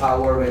lights, it can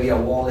power maybe a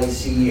wall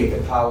AC, it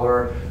can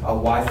power a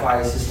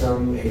Wi-Fi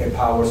system, it can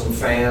power some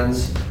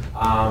fans.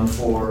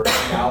 For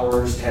 8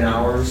 hours, 10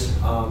 hours,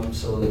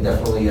 so they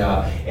definitely,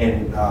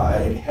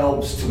 it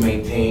helps to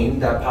maintain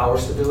that power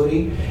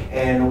stability.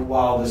 And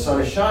while the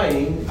sun is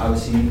shining,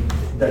 obviously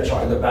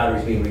the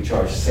battery's being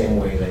recharged the same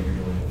way that you're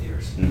doing with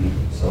yours.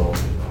 Mm-hmm. So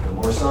the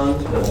more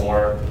sun, the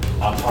more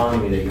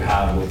autonomy that you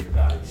have with your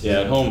batteries.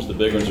 Yeah, at homes, the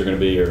big ones are going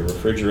to be your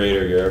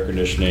refrigerator, your air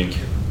conditioning,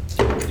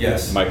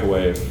 yes,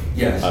 microwave.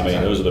 Yes, I mean,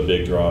 exactly. Those are the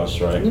big draws,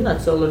 right? You're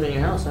not solar in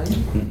your house, are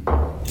you?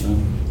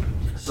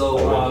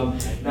 So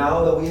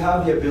now that we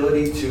have the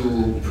ability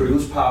to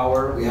produce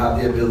power, we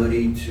have the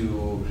ability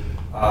to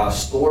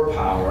store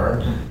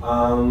power,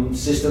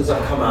 systems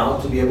have come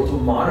out to be able to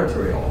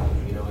monitor it all.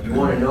 You know, you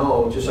want to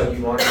know, just like you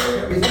monitor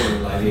everything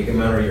in life, you can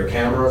monitor your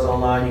cameras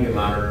online, you can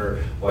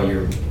monitor what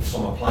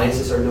some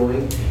appliances are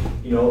doing.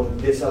 You know,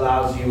 this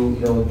allows you,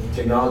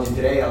 technology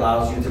today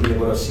allows you to be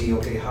able to see,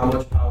 okay, how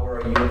much power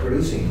are you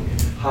producing?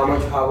 How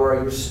much power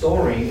are you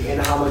storing?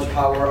 And how much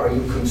power are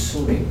you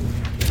consuming?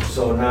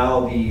 So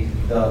now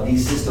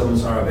these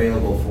systems are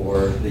available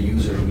for the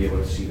user to be able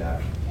to see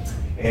that.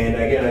 And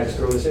again, I just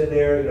throw this in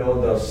there,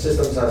 the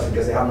systems,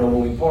 because they have no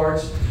moving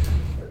parts,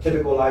 a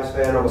typical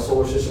lifespan of a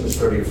solar system is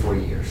 30 to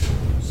 40 years.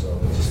 So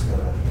it's just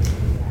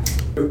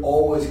you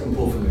always can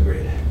pull from the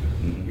grid.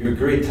 You're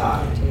grid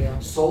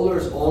tied. Solar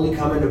is only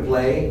come into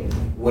play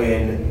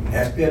when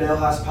FPNL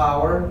has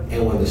power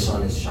and when the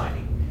sun is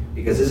shining.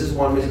 Because this is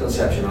one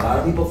misconception. A lot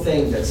of people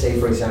think that, say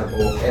for example,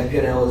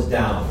 FPNL is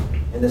down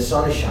and the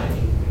sun is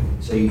shining.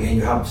 So you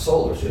have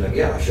solar, so you're like,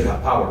 yeah, I should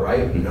have power,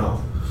 right?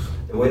 No.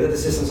 The way that the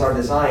systems are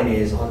designed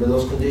is, under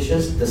those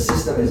conditions, the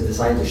system is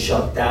designed to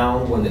shut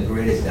down when the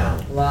grid is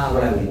down. Wow.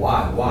 We're like,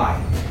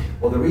 why?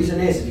 Well, the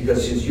reason is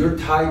because since you're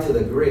tied to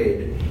the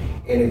grid,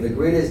 and if the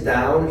grid is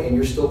down and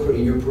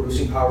you're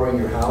producing power in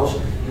your house,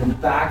 you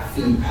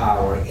backfeed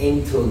power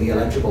into the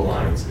electrical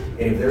lines.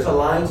 And if there's a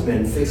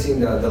linesman fixing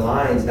the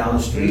lines down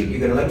the street, you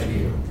get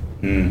electrocuted.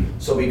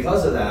 So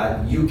because of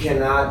that, you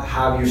cannot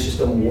have your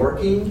system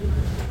working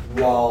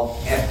while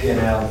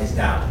FPNL is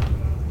down.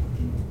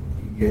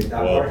 You get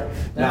that part?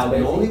 Now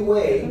the only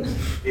way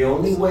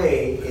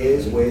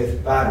is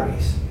with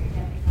batteries.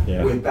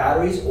 Yeah. With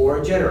batteries or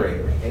a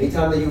generator.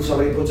 Anytime that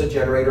somebody puts a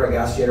generator, a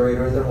gas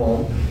generator in their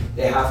home,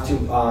 they have to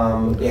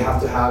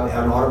have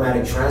an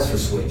automatic transfer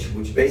switch,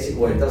 which basically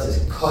what it does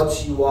is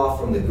cuts you off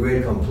from the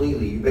grid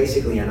completely. You're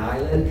basically an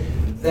island,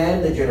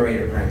 then the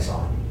generator cranks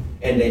on.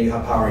 And then you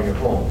have power in your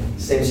home.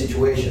 Same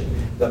situation.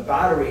 The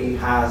battery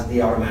has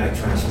the automatic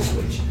transfer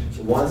switch.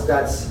 Once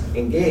that's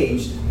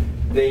engaged,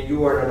 then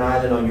you are an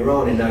island on your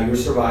own, and now you're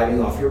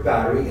surviving off your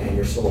battery and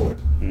your solar.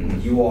 Mm-hmm.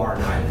 You are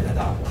an island at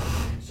that point.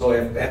 So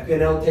if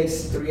FPNL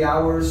takes 3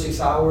 hours, 6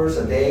 hours,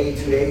 a day,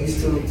 2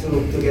 days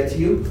to get to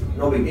you,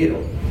 no big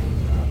deal.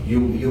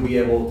 you'll be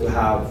able to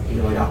have,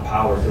 you know, enough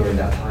power during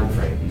that time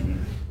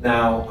frame.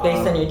 Now,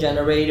 Based on your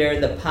generator,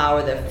 the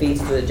power that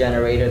feeds to the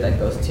generator that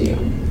goes to you.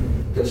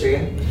 go say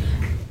again?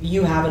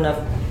 You have enough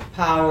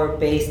power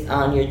based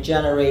on your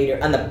generator,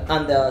 on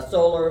the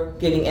solar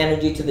giving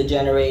energy to the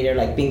generator,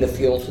 like being the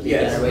fuel to the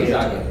Yes, generator.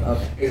 exactly.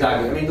 Okay.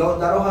 Exactly. I mean,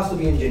 that all has to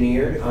be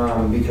engineered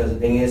because the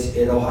thing is,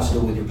 it all has to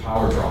do with your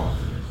power draw.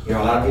 You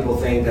know, a lot of people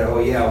think that, oh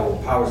yeah,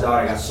 well, power's out,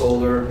 I got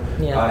solar,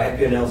 Yeah.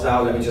 FPNL's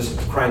out, let me just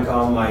crank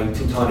on my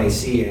 2-ton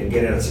AC and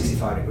get it at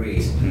 65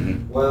 degrees.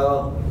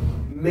 Well,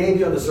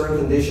 maybe under certain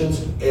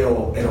conditions,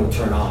 it'll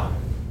turn on,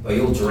 but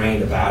you'll drain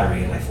the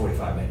battery in like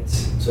 45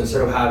 minutes. So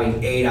instead of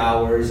having 8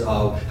 hours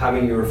of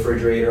having your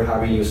refrigerator,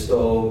 having your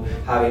stove,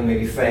 having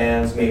maybe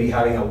fans, maybe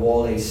having a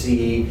wall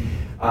AC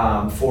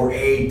for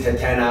 8 to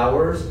 10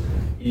 hours,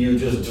 you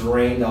just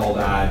drained all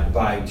that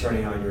by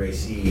turning on your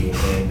AC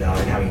and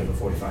having it for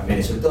 45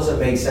 minutes. So it doesn't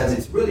make sense.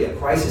 It's really a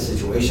crisis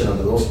situation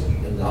under those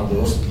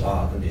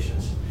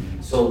conditions.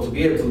 So to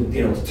be able to,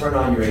 you know, to turn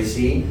on your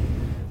AC,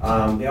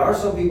 there are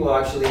some people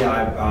actually,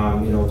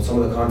 you know,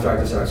 some of the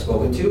contractors that I've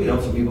spoken to, you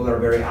know, some people that are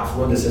very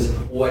affluent, this is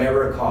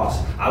whatever it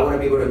costs. I want to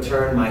be able to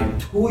turn my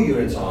 2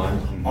 units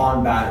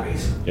on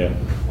batteries. Yeah.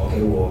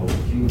 Okay, well,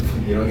 you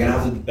know, you're gonna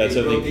have to That's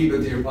dig real something deep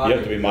into your pocket. you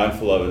have to be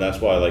mindful of, and that's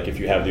why, like, if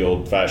you have the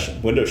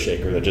old-fashioned window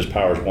shaker that just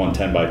powers one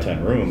 10 by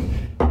 10 room,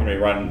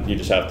 you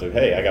just have to,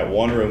 hey, I got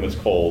one room that's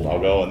cold, I'll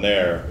go in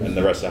there, and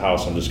the rest of the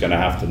house I'm just going to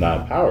have to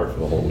not power for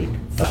the whole week.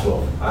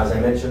 Well, as I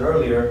mentioned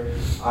earlier,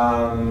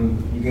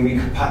 you can be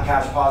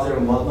cash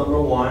positive month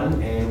number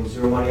 1 and with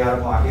 0 money out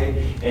of pocket,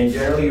 and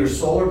generally your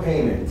solar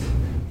payment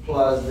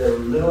plus the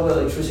little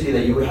electricity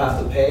that you would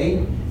have to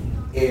pay,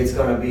 it's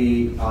going to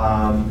be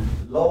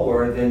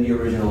lower than the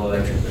original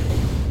electric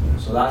bill.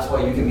 So that's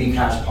why you can be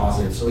cash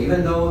positive. So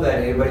even though that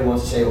everybody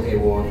wants to say, okay,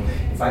 well,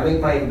 if I make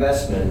my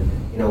investment,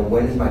 you know,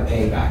 when is my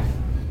payback?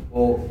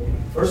 Well,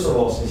 first of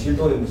all, since you're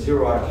doing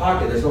 0 out of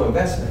pocket, there's no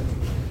investment.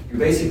 You're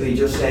basically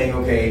just saying,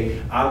 okay,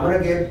 I'm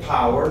gonna get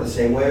power the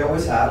same way I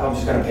always have, I'm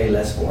just gonna pay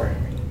less for it.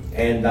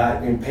 And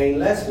that in paying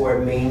less for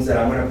it means that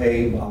I'm gonna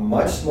pay a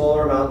much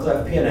smaller amount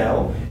of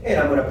FPNL and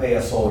I'm gonna pay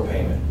a solar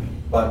payment.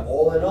 But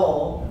all in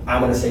all, I'm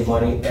gonna save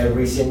money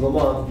every single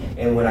month,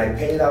 and when I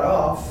pay that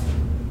off,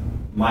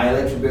 my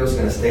electric bill is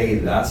gonna stay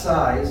that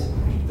size,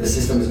 the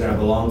system is gonna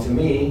belong to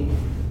me,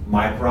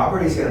 my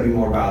property is gonna be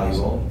more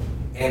valuable,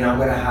 and I'm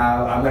gonna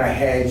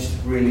hedge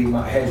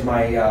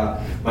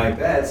my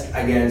bets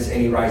against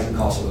any rising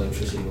cost of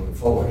electricity moving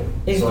forward.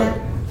 Is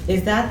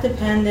that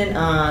dependent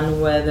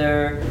on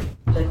whether,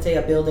 let's say,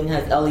 a building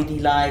has LED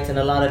lights and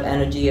a lot of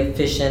energy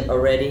efficient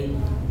already?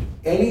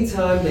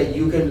 Anytime that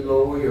you can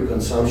lower your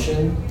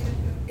consumption,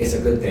 it's a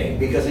good thing,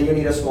 because then you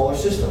need a smaller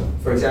system.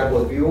 For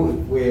example, if we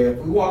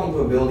walk into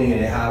a building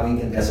and they have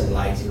incandescent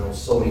lights, you know,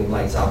 sodium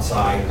lights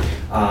outside,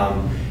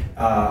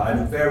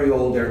 a very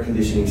old air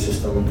conditioning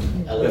system.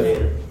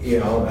 Elevator. You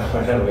know,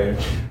 an elevator.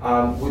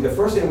 The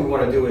first thing we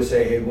want to do is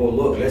say, hey, well,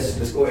 look,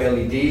 let's go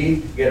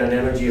LED, get an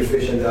energy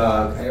efficient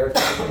air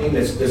conditioning.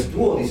 Let's do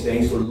all these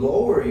things to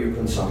lower your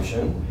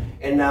consumption.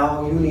 And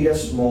now you need a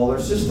smaller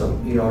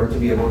system in order to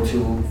be able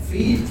to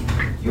feed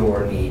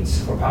your needs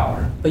for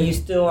power. But you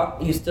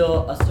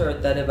still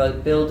assert that if a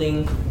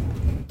building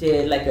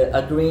did like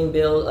a green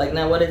build, like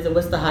now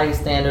what's the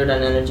highest standard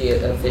on energy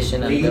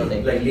efficient LEED,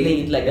 building? like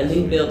LEED. Like a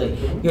LEED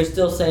building. You're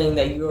still saying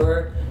that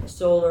your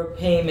solar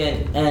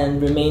payment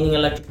and remaining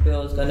electric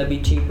bill is going to be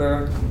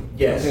cheaper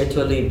Yes. compared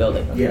to a LEED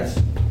building. Okay.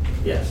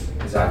 Yes,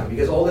 exactly.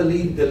 Because all the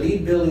LEED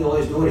building all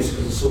is doing is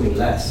consuming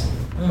less.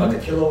 But the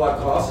kilowatt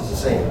cost is the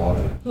same. Well,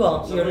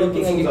 you're Somebody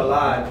looking at consumes a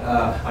lot.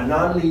 A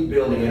non-LEED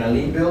building and a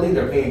LEED building,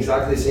 they're paying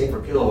exactly the same per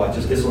kilowatt.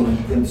 Just this one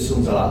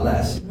consumes a lot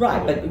less.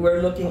 Right, but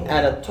we're looking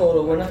at a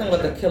total. We're not talking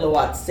about the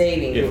kilowatt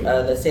saving,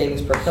 Yeah. the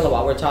savings per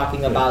kilowatt. We're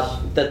talking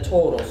about the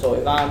total. So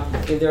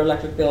if their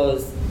electric bill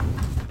is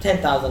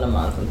 10,000 a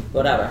month,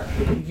 whatever,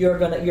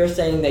 you're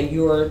saying that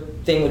your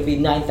thing would be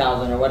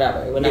 9,000 or whatever.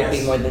 It would not be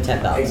Yes. more than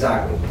 10,000.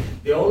 Exactly.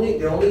 The only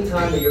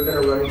time that you're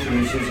going to run into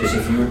issues is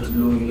if you're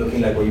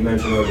looking like what you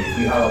mentioned earlier. If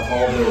you have a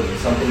tall building,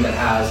 something that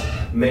has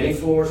many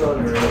floors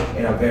under it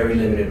and a very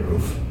limited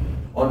roof.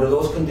 Under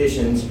those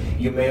conditions,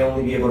 you may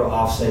only be able to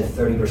offset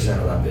 30%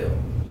 of that bill,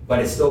 but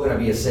it's still going to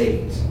be a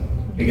savings.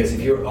 Because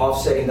if you're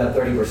offsetting that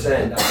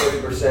 30%,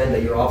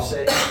 that you're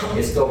offsetting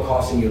is still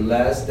costing you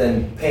less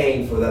than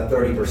paying for that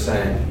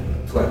 30%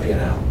 to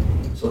FPNL.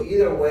 So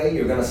either way,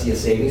 you're gonna see a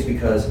savings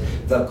because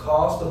the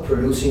cost of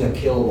producing a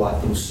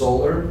kilowatt through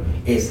solar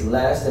is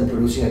less than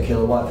producing a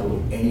kilowatt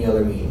through any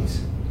other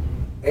means.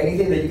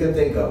 Anything that you can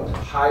think of,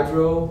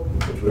 hydro,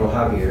 which we don't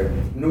have here,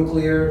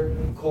 nuclear,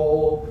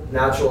 coal,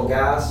 natural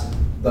gas,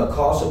 the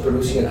cost of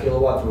producing a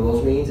kilowatt through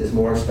those means is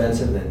more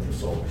expensive than through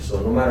solar. So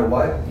no matter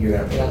what, you're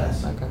gonna pay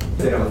less. Okay.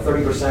 They have a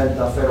 30%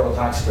 federal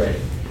tax credit.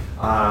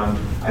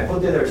 I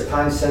put there it's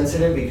time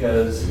sensitive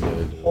because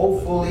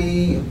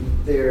hopefully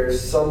there's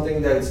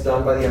something that's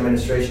done by the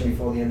administration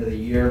before the end of the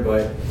year,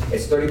 but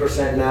it's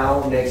 30%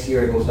 now, next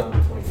year it goes down to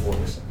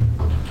 24%.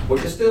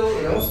 Which is still,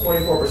 it's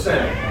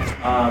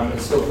 24%.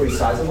 It's still pretty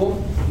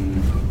sizable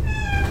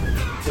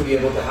to be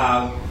able to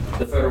have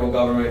the federal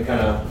government kind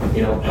of,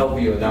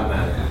 help you in that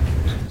manner.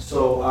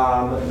 So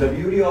the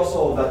beauty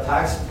also of the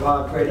tax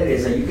credit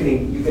is that you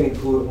can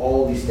include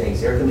all these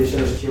things: air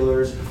conditioners,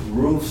 chillers,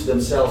 roofs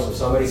themselves. If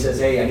somebody says,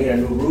 "Hey, I need a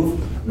new roof,"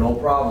 no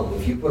problem.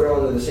 If you put it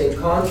under the same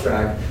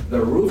contract, the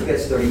roof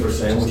gets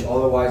 30%, which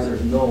otherwise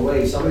there's no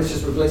way. If somebody's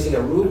just replacing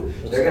a roof,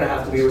 they're going to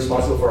have to be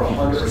responsible for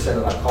 100%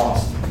 of that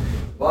cost.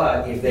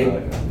 But if they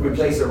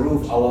replace the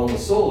roof along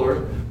with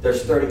solar,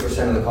 there's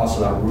 30% of the cost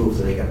of that roof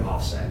that they can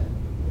offset.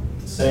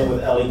 Same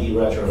with LED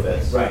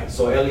retrofits. Right,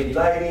 so LED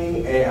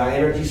lighting,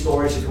 energy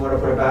storage, if you want to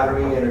put a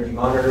battery, energy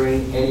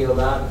monitoring, any of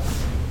that.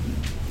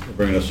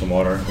 Bring us some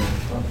water.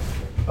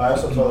 I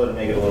also told her to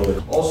make it a little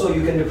bit. Also,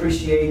 you can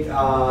depreciate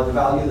the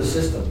value of the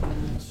system.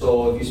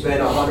 So if you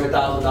spend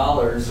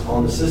 $100,000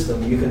 on the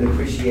system, you can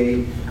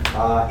depreciate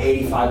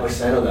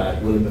 85% of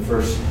that within the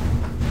first,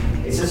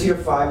 it says here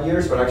 5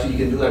 years, but actually you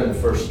can do that in the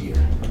first year.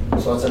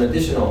 So it's an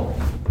additional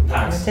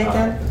tax. Can I take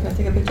that? Can I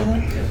take a picture of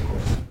that?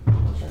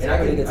 And I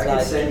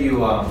can send you,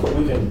 We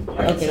can.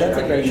 Okay, that's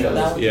a great show.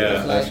 That would be Yeah,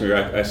 a slide. actually,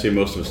 I see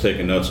most of us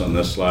taking notes on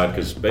this slide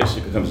because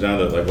basically it comes down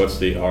to like, what's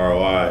the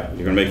ROI?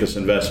 You're going to make this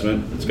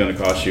investment. It's going to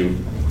cost you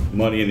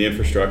money in the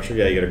infrastructure.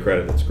 Yeah, you get a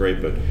credit. That's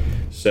great, but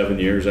 7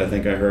 years, I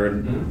think I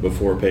heard,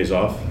 before it pays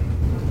off.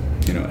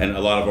 And a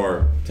lot of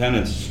our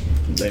tenants,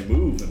 they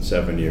move in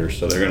 7 years,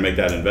 so they're going to make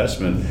that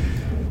investment.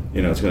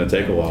 It's going to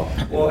take a while.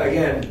 well,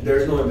 again,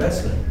 there's no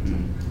investment.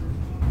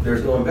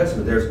 There's no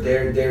investment.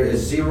 There is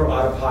zero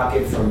out of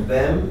pocket from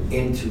them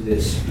into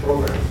this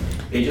program.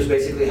 They just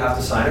basically have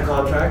to sign a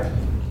contract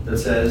that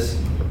says,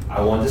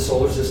 I want this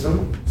solar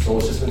system.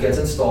 Solar system gets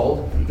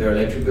installed. Their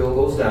electric bill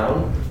goes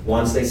down.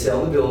 Once they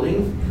sell the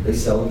building, they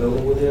sell the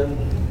building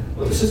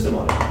with the system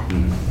on it.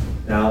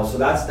 Now, so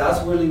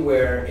that's really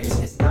where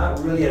it's not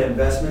really an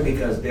investment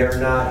because they're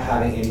not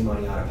having any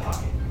money out of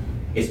pocket.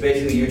 It's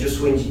basically you're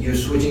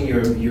switching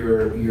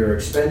your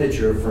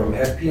expenditure from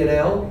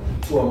FP&L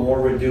to a more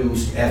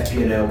reduced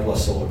FP&L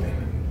plus solar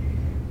payment.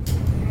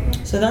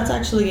 So that's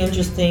actually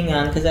interesting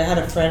because I had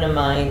a friend of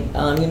mine,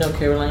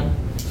 Caroline?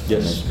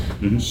 Yes.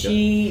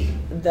 The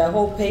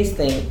whole PACE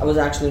thing was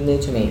actually new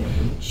to me.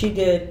 She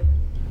did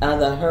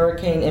the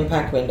hurricane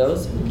impact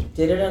windows,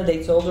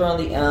 they sold her on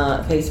the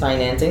PACE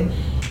financing,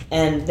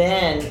 and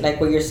then, like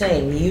what you're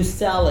saying, you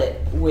sell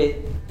it with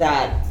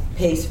that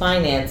PACE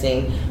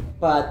financing,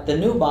 but the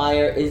new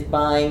buyer is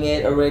buying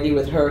it already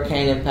with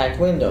hurricane impact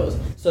windows.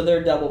 So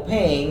they're double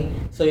paying.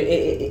 So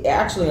it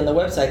actually on the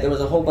website, there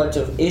was a whole bunch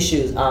of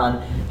issues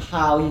on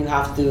how you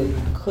have to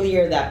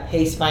clear that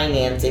PACE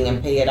financing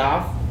and pay it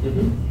off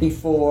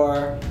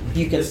before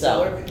you can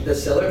sell it. The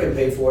seller can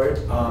pay for it.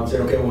 Say,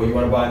 okay, well, you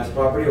want to buy this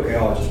property? Okay,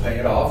 I'll just pay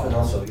it off and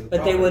I'll sell you the But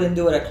property. they wouldn't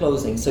do it at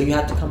closing. So you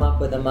have to come up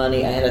with the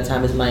money ahead of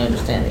time is my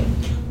understanding.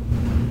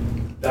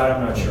 That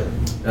I'm not sure.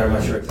 I'm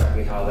not sure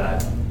exactly how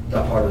that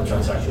part of the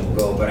transaction will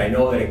go, but I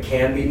know that it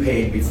can be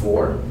paid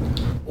before,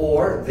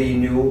 or the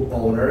new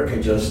owner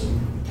can just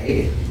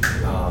take it.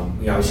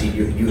 Obviously,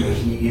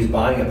 he is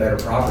buying a better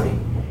property,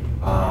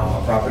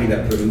 a property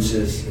that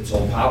produces its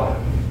own power.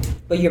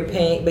 But you're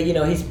paying,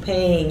 he's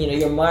paying,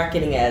 you're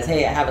marketing as,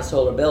 hey, I have a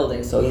solar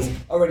building, so he's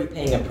already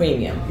paying a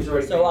premium.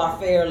 So our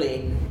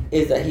fairly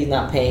is that he's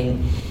not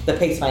paying the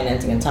PACE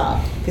financing on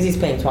top, because he's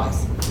paying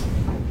twice.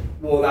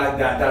 Well,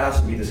 that has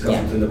to be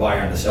discussed between the buyer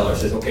and the seller.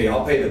 Says, okay,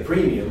 I'll pay the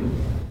premium,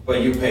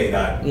 but you pay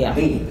that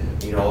lien,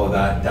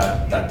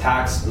 that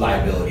tax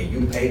liability.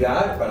 You pay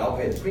that, but I'll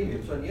pay the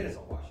premium. So in the end, it's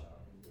a wash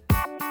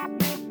out.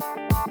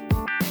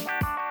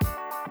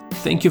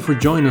 Thank you for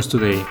joining us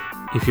today.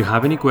 If you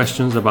have any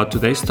questions about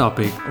today's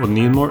topic or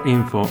need more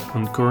info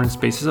on current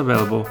spaces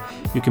available,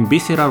 you can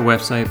visit our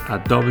website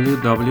at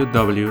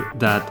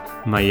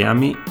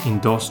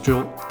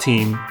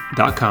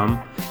www.miamiindustrialteam.com.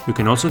 You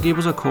can also give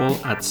us a call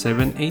at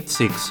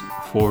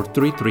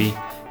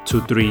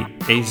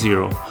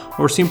 786-433-2380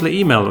 or simply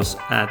email us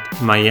at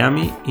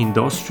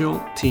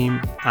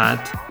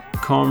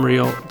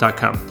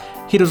miamiindustrialteam@comreal.com.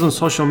 Hit us on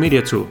social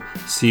media too.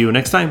 See you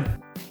next time.